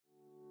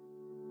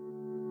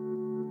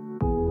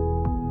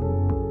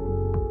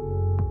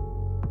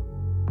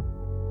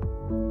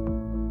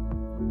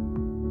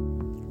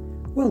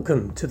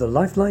Welcome to the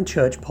Lifeline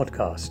Church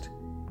podcast.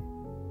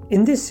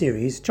 In this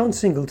series, John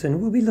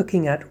Singleton will be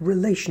looking at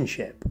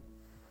relationship.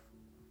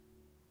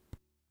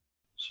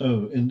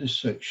 So in this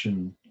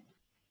section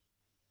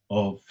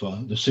of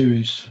the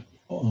series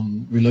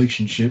on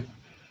relationship,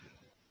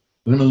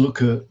 we're going to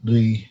look at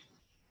the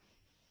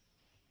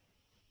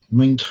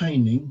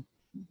maintaining,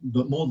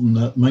 but more than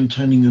that,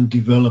 maintaining and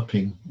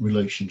developing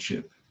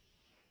relationship.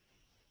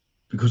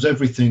 Because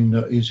everything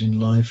that is in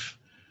life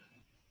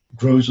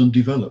grows and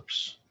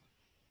develops.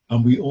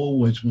 And we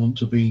always want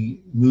to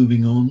be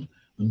moving on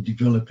and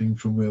developing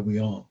from where we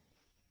are.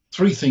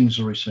 Three things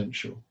are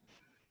essential.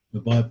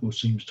 The Bible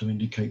seems to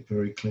indicate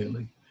very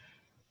clearly.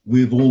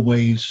 We've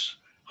always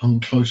hung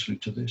closely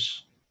to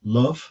this: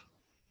 love,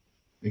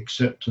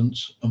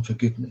 acceptance, and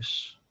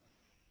forgiveness.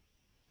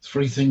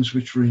 Three things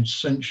which are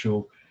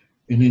essential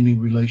in any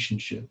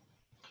relationship.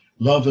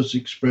 Love as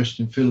expressed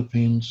in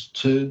Philippians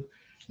 2,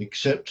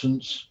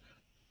 acceptance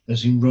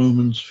as in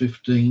Romans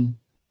 15,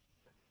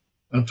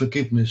 and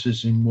forgiveness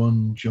as in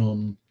 1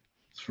 John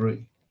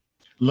 3.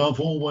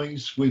 Love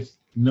always with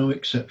no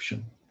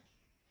exception.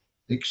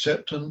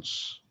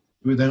 Acceptance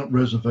without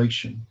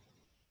reservation.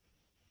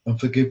 And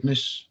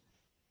forgiveness,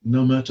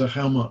 no matter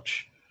how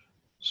much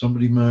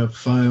somebody may have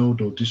failed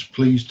or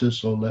displeased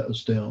us or let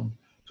us down.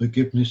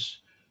 Forgiveness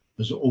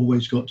has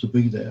always got to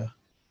be there,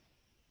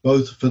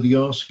 both for the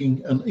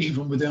asking and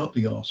even without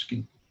the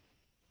asking.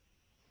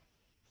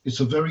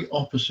 It's a very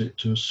opposite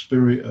to a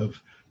spirit of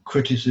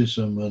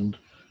criticism and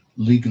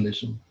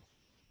legalism.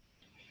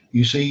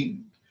 You see,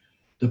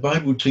 the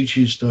Bible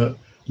teaches that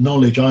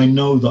knowledge, I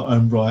know that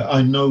I'm right,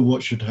 I know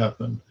what should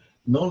happen.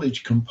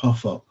 Knowledge can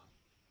puff up,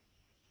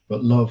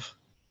 but love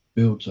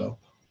builds up.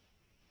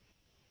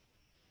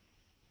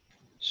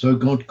 So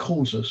God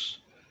calls us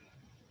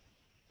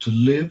to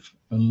live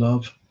and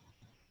love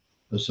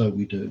as though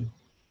we do.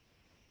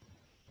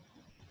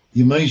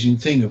 The amazing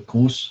thing, of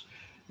course,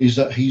 is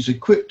that He's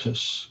equipped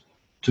us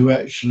to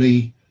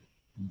actually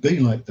be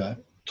like that,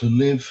 to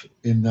live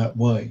in that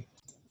way.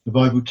 The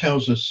Bible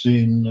tells us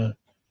in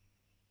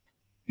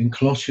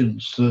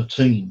Colossians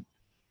 13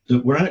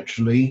 that we're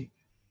actually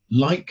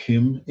like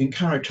Him in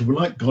character. We're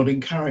like God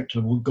in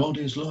character. Well, God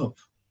is love,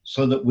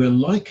 so that we're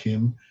like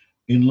Him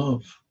in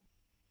love.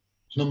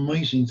 It's an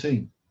amazing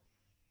thing.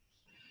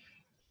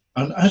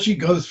 And as you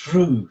go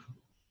through,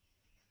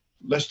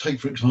 let's take,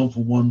 for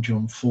example, 1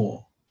 John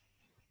 4.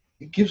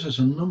 It gives us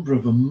a number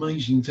of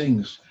amazing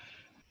things.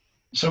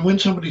 So when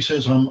somebody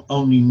says, I'm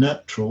only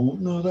natural,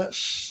 no,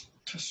 that's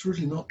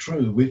really not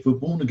true. If we're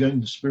born again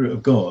in the Spirit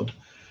of God,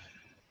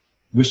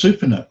 we're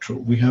supernatural.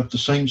 We have the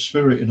same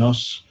Spirit in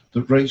us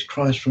that raised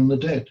Christ from the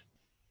dead.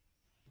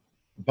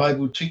 The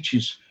Bible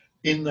teaches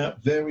in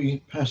that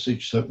very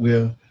passage that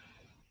we're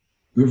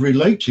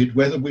related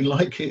whether we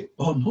like it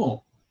or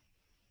not,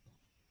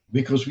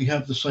 because we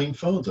have the same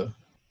Father.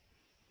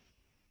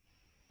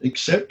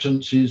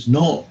 Acceptance is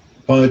not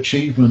by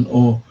achievement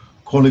or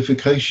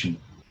qualification.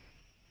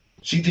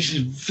 See, this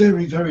is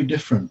very, very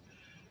different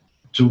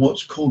to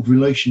what's called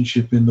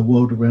relationship in the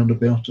world around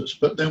about us.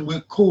 But then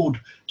we're called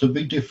to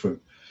be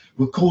different.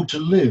 We're called to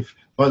live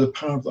by the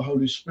power of the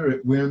Holy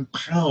Spirit. We're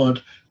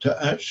empowered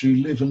to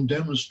actually live and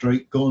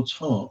demonstrate God's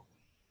heart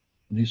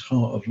and His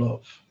heart of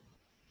love.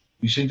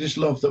 You see, this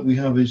love that we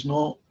have is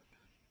not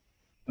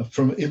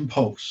from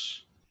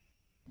impulse,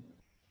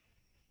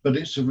 but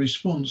it's a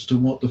response to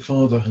what the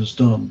Father has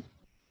done,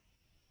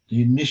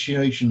 the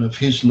initiation of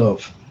His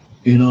love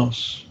in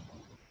us.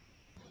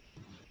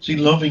 See,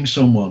 loving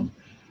someone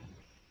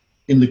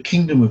in the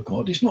kingdom of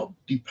God is not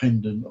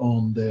dependent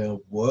on their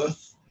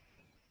worth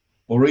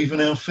or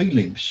even our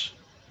feelings.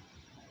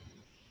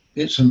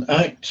 It's an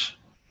act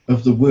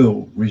of the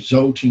will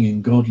resulting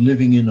in God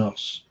living in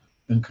us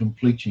and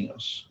completing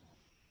us.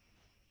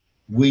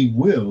 We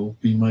will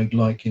be made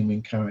like Him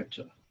in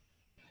character.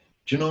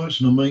 Do you know,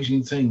 it's an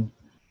amazing thing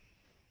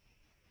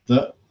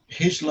that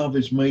His love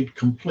is made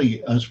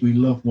complete as we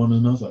love one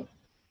another.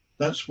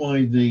 That's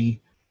why the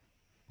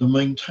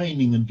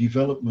maintaining and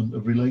development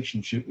of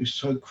relationship is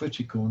so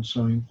critical and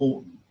so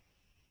important.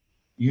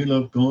 You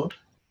love God,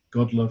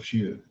 God loves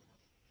you.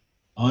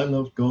 I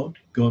love God,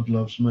 God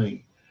loves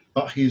me.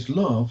 But His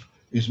love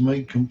is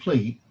made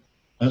complete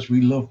as we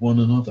love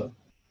one another.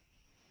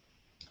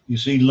 You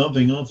see,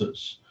 loving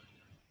others,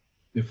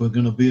 if we're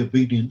going to be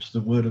obedient to the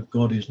word of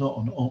God, is not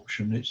an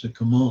option, it's a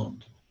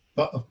command.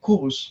 But of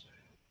course,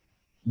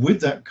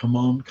 with that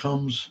command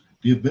comes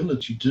the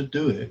ability to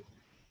do it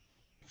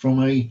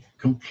from a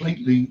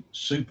completely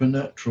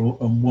supernatural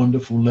and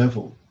wonderful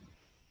level.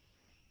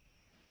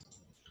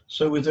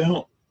 So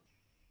without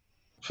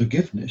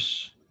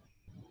forgiveness,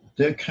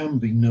 there can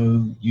be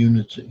no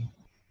unity.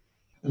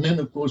 And then,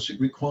 of course, it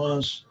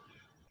requires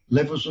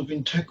levels of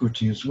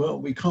integrity as well.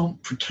 We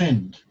can't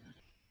pretend.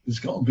 It's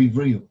got to be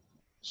real.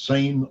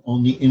 Same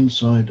on the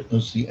inside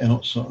as the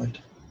outside.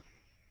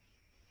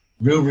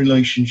 Real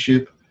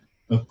relationship,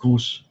 of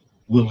course,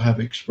 will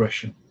have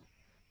expression.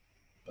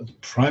 The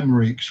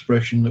primary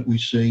expression that we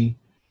see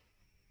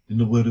in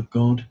the Word of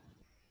God,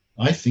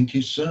 I think,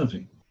 is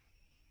serving.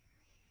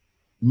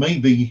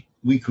 Maybe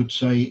we could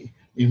say,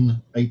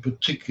 in a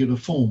particular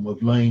form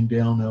of laying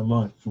down our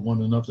life for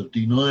one another,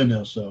 denying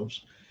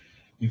ourselves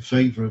in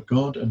favour of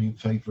God and in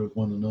favour of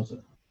one another.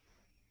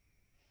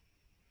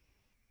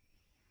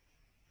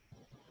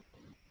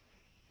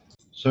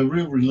 So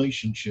real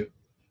relationship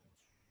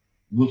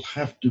will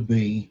have to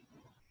be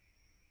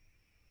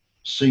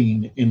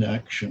seen in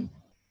action,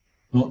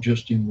 not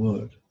just in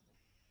word.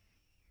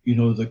 You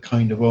know, the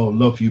kind of, oh,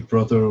 love you,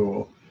 brother,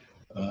 or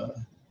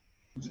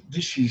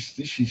this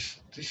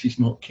is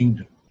not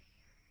kingdom.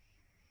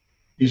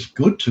 It's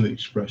good to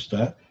express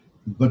that,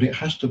 but it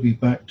has to be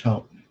backed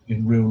up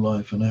in real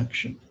life and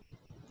action.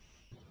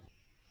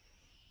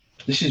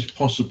 This is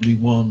possibly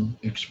one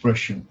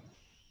expression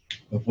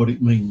of what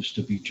it means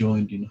to be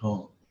joined in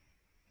heart.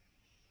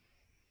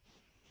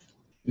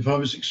 If I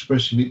was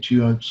expressing it to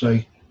you, I'd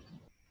say,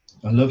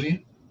 I love you,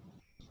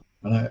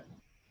 and I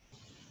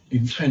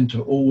intend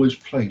to always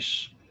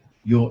place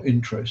your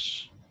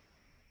interests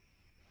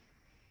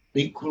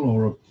equal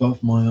or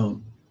above my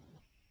own,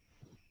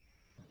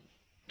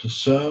 to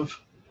serve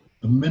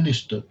and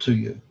minister to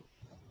you,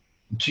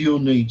 and to your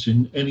needs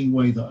in any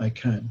way that I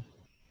can.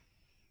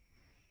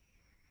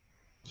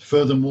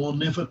 Furthermore,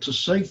 never to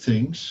say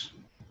things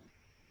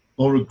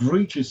or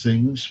agree to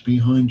things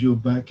behind your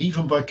back,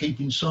 even by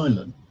keeping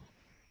silent,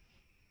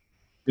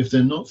 if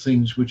they're not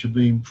things which are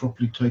being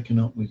properly taken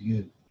up with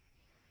you.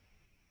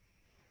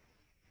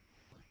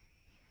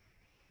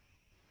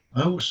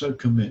 I also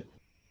commit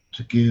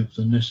to give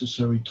the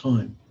necessary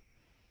time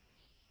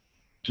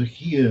to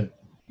hear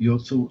your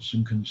thoughts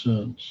and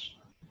concerns,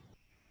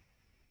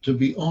 to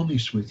be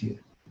honest with you,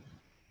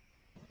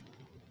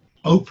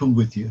 open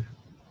with you.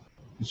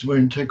 It's where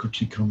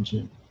integrity comes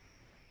in.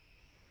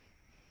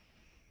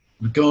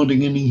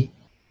 Regarding any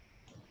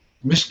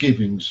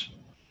misgivings,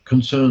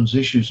 concerns,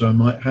 issues I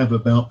might have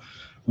about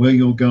where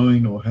you're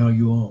going or how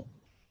you are.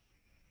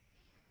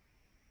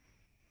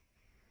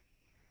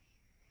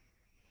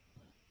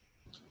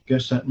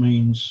 Guess that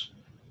means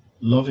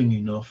loving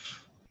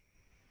enough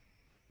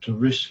to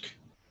risk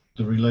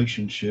the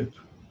relationship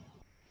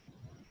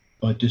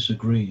by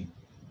disagreeing.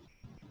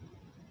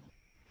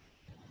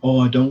 Oh,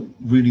 I don't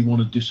really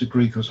want to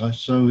disagree because I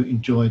so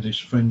enjoy this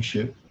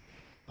friendship.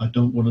 I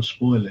don't want to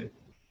spoil it.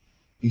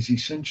 Is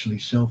essentially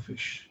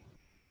selfish.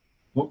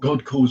 What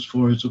God calls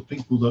for is a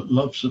people that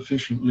love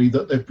sufficiently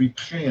that they're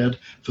prepared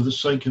for the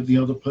sake of the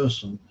other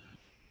person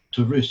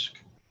to risk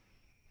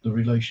the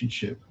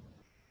relationship.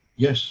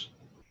 Yes,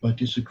 by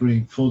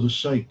disagreeing for the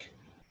sake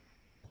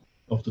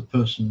of the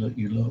person that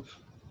you love.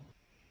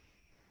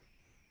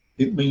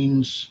 It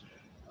means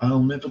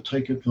I'll never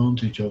take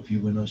advantage of you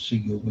when I see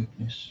your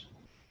weakness.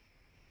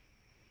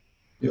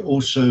 It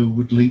also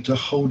would lead to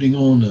holding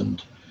on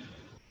and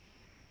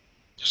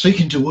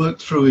seeking to work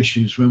through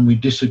issues when we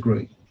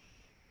disagree.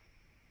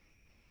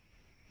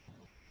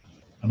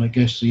 And I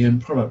guess the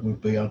end product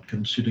would be I'd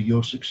consider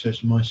your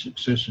success my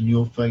success and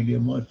your failure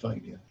my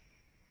failure.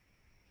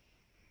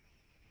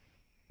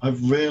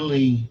 I've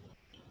rarely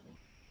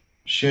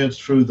shared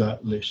through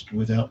that list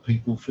without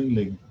people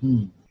feeling,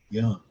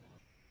 yeah,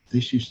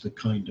 this is the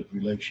kind of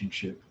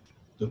relationship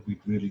that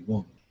we'd really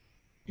want.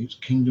 It's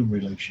kingdom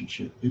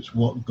relationship. It's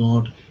what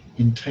God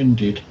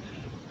intended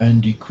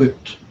and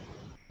equipped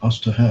us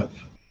to have.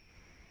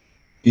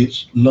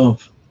 It's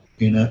love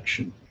in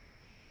action.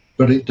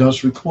 But it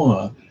does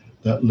require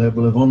that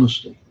level of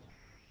honesty.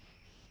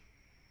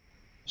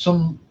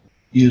 Some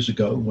years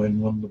ago, when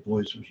one of the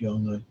boys was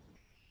young,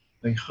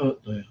 they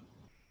hurt their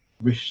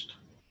wrist.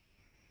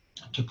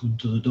 I took them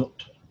to the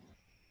doctor.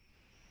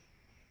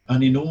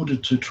 And in order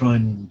to try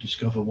and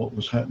discover what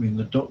was happening,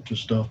 the doctor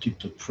started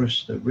to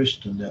press their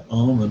wrist and their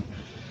arm,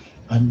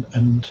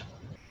 and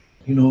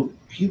you know,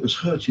 he was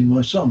hurting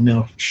my son.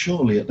 Now,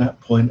 surely at that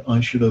point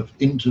I should have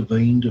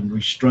intervened and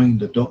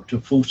restrained the doctor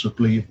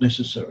forcibly if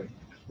necessary.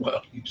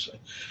 Well, you say,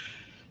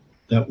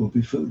 that would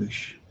be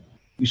foolish.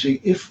 You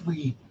see, if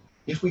we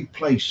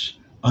place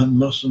I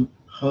mustn't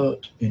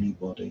hurt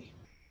anybody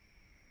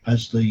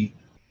as the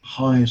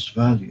highest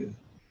value,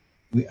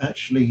 we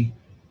actually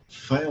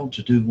fail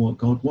to do what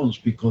God wants,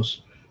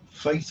 because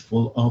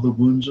faithful are the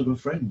wounds of a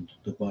friend,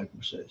 the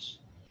Bible says.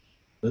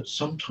 That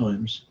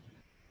sometimes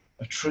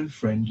a true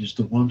friend is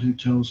the one who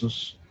tells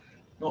us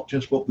not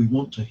just what we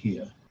want to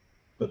hear,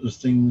 but the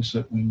things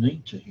that we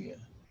need to hear.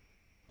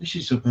 This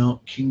is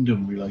about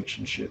kingdom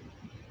relationship.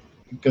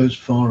 It goes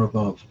far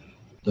above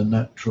the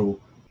natural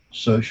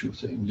social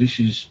thing. This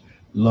is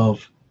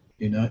love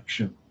in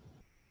action.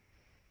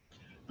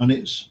 And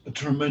it's a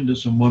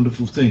tremendous and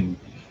wonderful thing,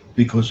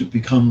 because it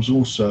becomes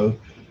also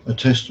a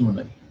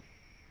testimony,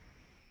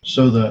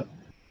 so that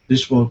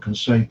this world can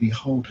say,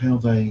 behold how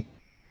they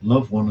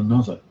love one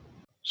another.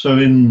 So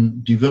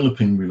in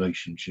developing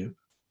relationship,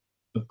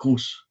 of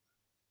course,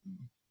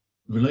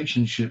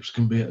 relationships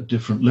can be at a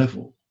different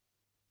level.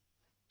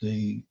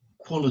 The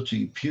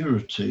quality,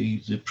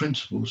 purity, the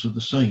principles are the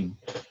same.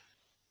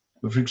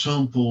 But for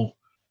example,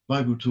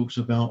 Bible talks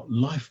about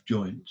life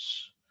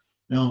joints.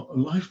 Now, a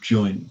life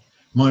joint,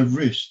 my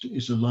wrist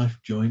is a life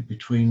joint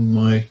between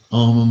my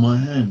arm and my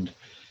hand.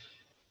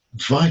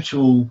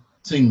 Vital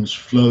things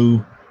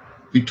flow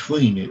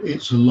between it.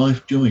 It's a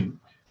life joint.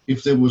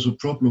 If there was a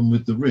problem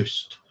with the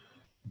wrist,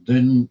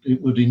 then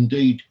it would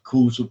indeed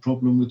cause a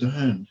problem with the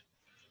hand.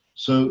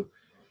 So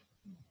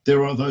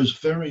there are those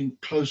very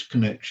close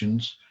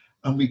connections,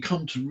 and we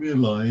come to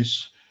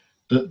realize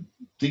that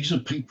these are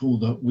people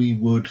that we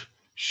would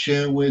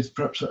share with,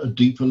 perhaps at a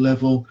deeper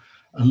level,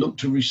 and look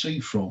to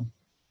receive from.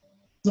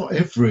 Not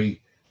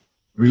every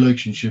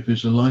relationship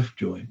is a life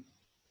joint,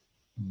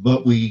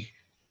 but we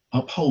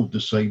uphold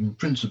the same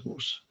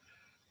principles.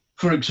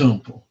 For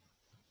example,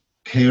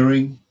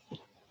 caring,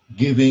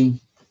 giving,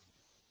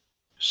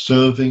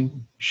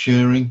 serving,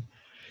 sharing.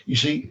 You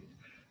see,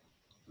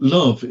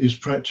 love is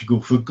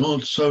practical. For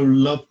God so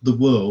loved the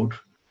world,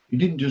 he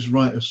didn't just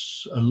write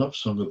a love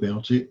song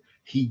about it,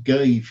 he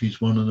gave his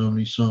one and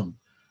only son.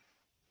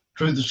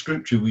 Through the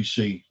scripture, we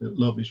see that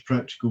love is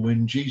practical.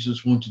 When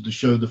Jesus wanted to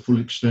show the full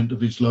extent of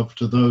his love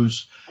to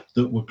those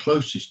that were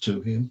closest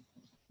to him,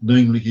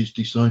 namely his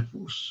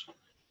disciples,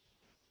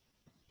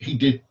 he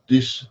did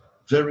this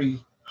very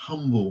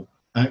humble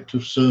act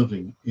of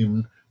serving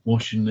in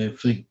washing their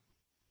feet.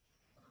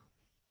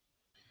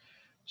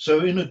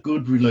 So in a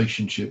good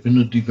relationship, in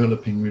a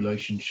developing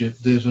relationship,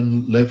 there's a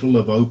level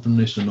of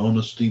openness and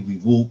honesty. We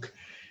walk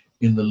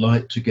in the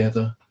light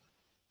together.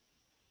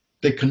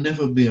 There can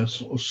never be a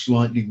sort of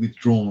slightly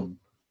withdrawn,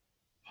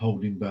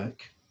 holding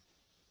back.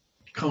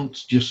 It can't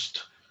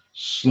just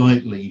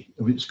slightly,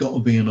 it's got to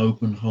be an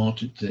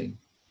open-hearted thing.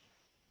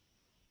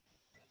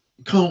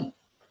 You can't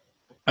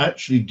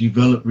actually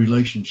develop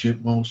relationship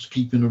whilst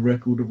keeping a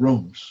record of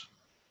wrongs.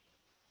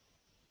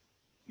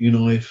 You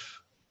know,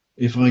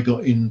 if I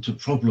got into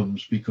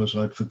problems because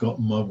I'd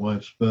forgotten my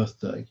wife's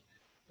birthday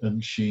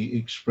and she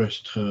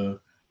expressed her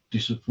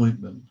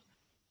disappointment,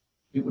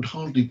 it would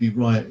hardly be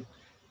right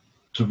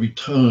to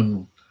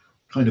return,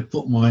 kind of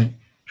put my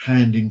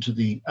hand into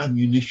the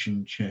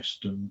ammunition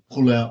chest and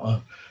pull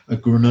out a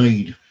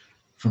grenade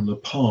from the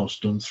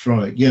past and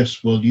throw it.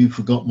 Yes, well, you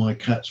forgot my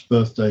cat's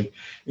birthday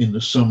in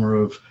the summer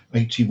of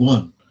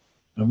 81.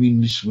 I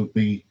mean, this would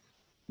be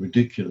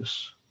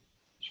ridiculous,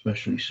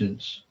 especially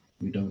since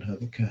we don't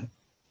have a cat.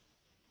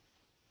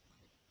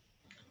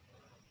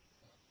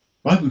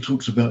 Bible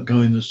talks about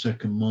going the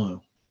second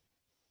mile.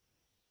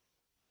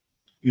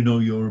 You know,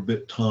 you're a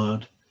bit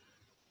tired.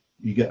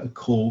 You get a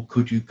call,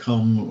 could you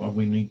come?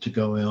 We need to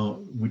go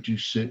out. Would you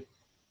sit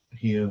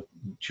here?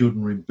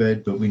 Children are in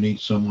bed, but we need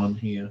someone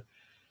here.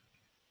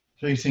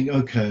 So you think,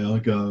 okay, I'll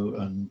go,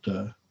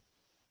 and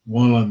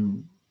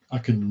while I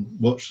can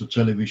watch the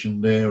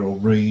television there or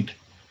read.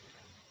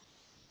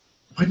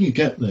 When you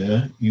get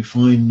there, you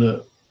find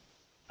that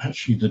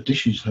actually the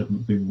dishes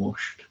haven't been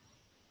washed,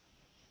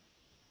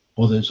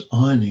 or there's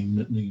ironing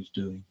that needs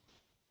doing.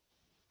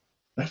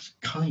 That's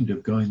kind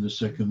of going the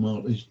second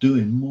mile, is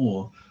doing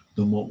more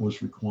than what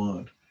was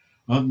required.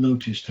 I've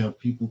noticed how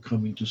people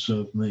coming to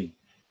serve me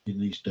in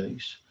these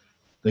days.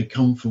 They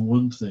come for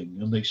one thing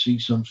and they see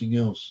something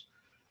else.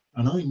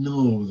 And I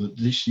know that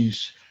this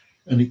is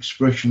an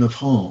expression of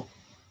heart.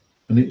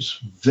 And it's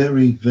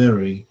very,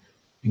 very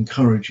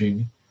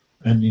encouraging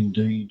and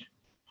indeed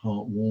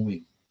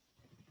heartwarming.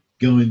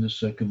 Going the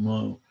second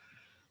mile.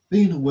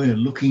 Being aware,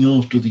 looking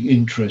after the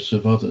interests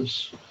of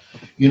others.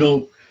 You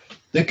know,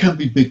 there can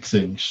be big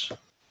things,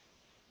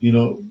 you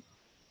know,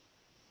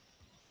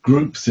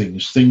 group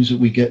things that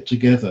we get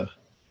together.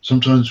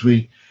 Sometimes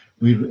we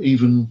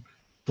even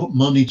put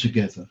money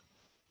together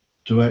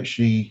to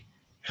actually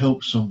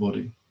help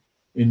somebody.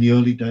 In the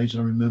early days,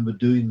 I remember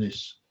doing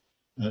this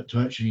to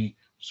actually,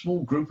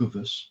 small group of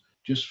us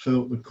just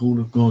felt the call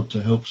of God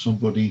to help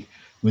somebody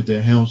with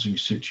their housing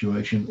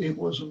situation. It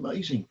was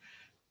amazing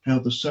how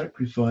the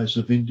sacrifice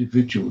of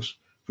individuals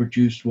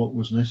produced what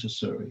was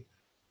necessary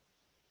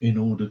in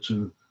order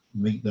to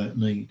meet that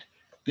need.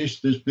 There's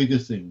bigger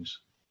things.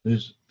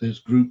 There's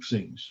group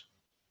things,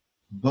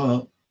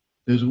 but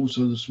there's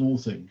also the small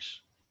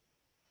things.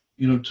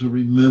 You know, to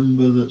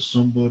remember that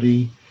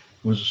somebody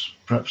was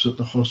perhaps at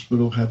the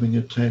hospital having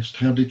a test.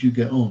 How did you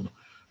get on?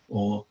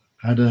 Or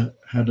had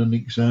an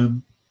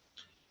exam.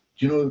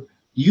 You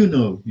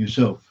know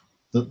yourself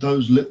that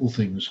those little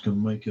things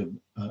can make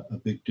a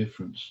big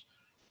difference.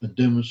 A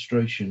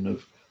demonstration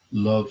of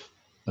love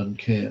and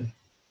care.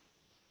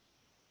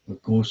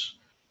 Of course,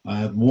 I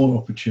have more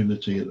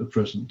opportunity at the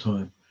present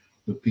time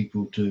for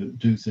people to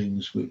do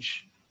things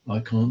which I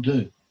can't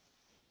do.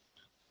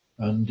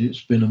 And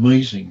it's been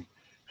amazing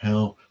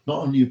how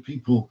not only have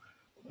people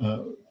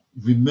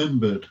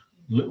remembered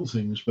little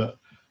things, but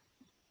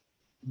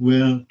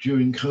where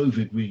during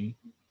COVID we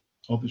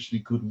obviously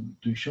couldn't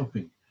do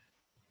shopping.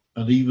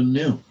 And even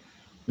now,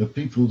 there are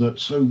people that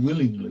so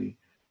willingly,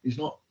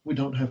 we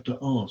don't have to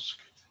ask,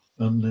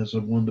 and there's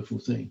a wonderful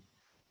thing.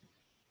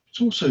 It's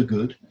also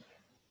good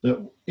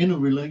that in a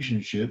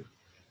relationship,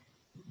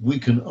 we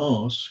can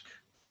ask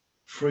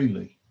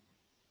freely.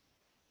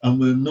 And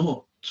we're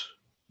not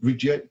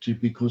rejected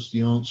because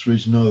the answer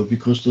is no,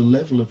 because the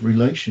level of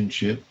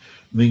relationship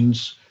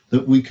means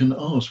that we can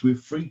ask. We're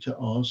free to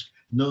ask,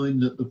 knowing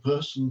that the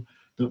person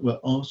that we're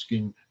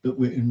asking, that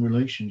we're in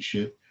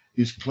relationship,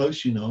 is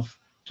close enough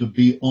to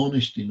be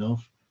honest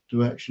enough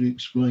to actually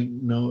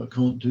explain, no, I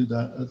can't do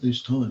that at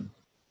this time,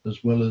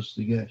 as well as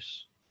the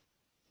yes.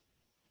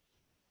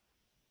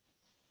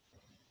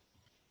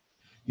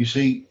 You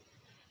see,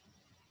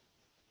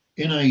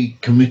 in a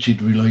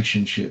committed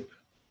relationship,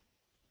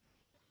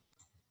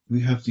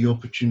 we have the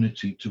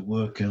opportunity to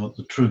work out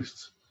the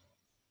truth,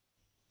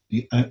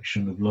 the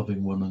action of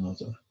loving one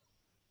another,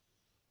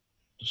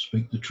 to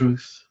speak the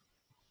truth,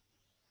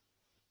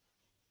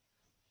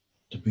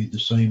 to be the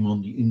same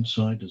on the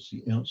inside as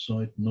the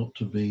outside, not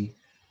to be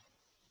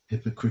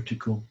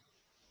hypocritical.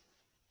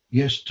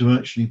 Yes, to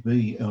actually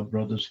be our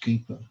brother's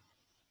keeper.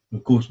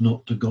 Of course,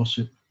 not to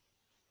gossip,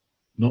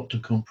 not to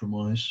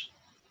compromise,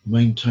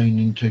 maintain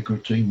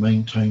integrity,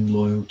 maintain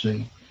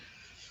loyalty.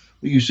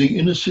 But you see,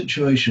 in a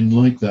situation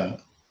like that,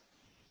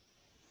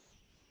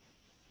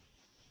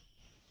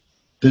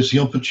 there's the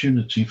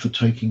opportunity for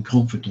taking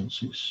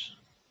confidences.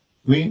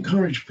 We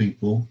encourage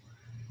people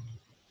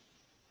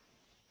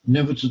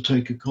never to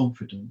take a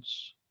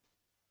confidence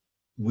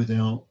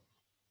without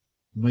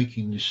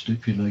making this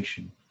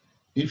stipulation.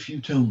 If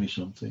you tell me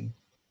something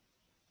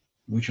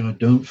which I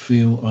don't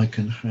feel I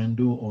can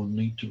handle or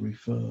need to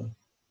refer,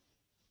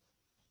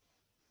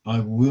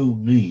 I will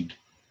need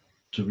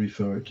to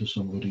refer it to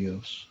somebody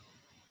else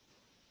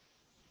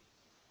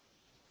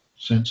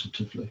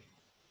sensitively.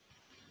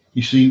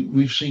 You see,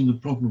 we've seen the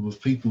problem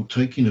of people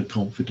taking a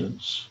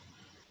confidence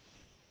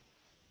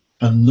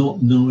and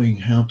not knowing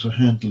how to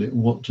handle it,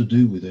 what to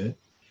do with it,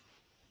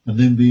 and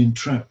then being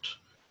trapped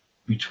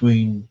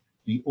between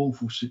the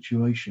awful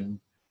situation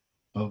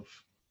of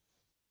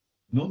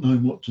not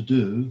knowing what to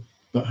do,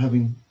 but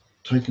having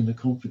taken the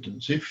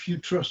confidence. If you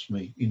trust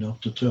me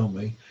enough to tell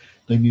me,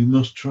 then you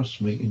must trust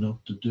me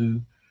enough to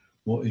do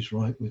what is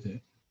right with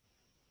it.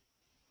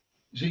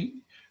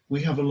 See,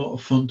 we have a lot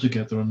of fun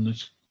together, and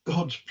it's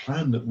God's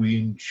plan that we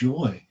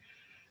enjoy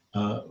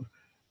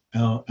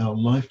our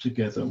life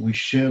together. We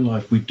share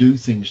life, we do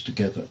things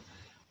together.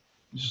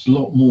 It's a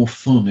lot more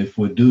fun if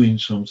we're doing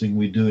something,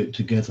 we do it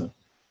together.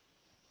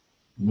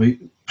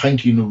 We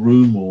painting a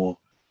room or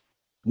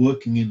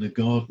working in the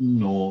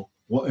garden or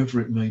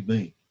whatever it may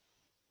be.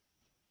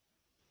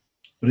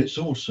 But it's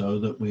also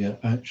that we are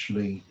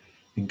actually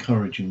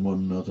encouraging one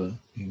another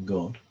in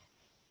God.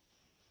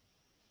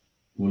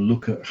 We'll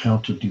look at how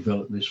to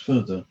develop this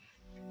further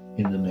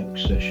in the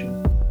next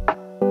session.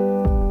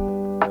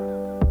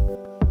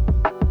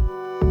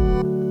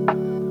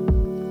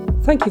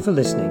 Thank you for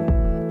listening.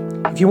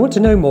 If you want to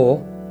know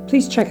more,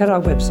 please check out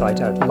our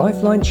website at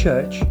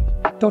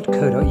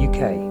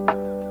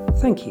lifelinechurch.co.uk.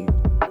 Thank you.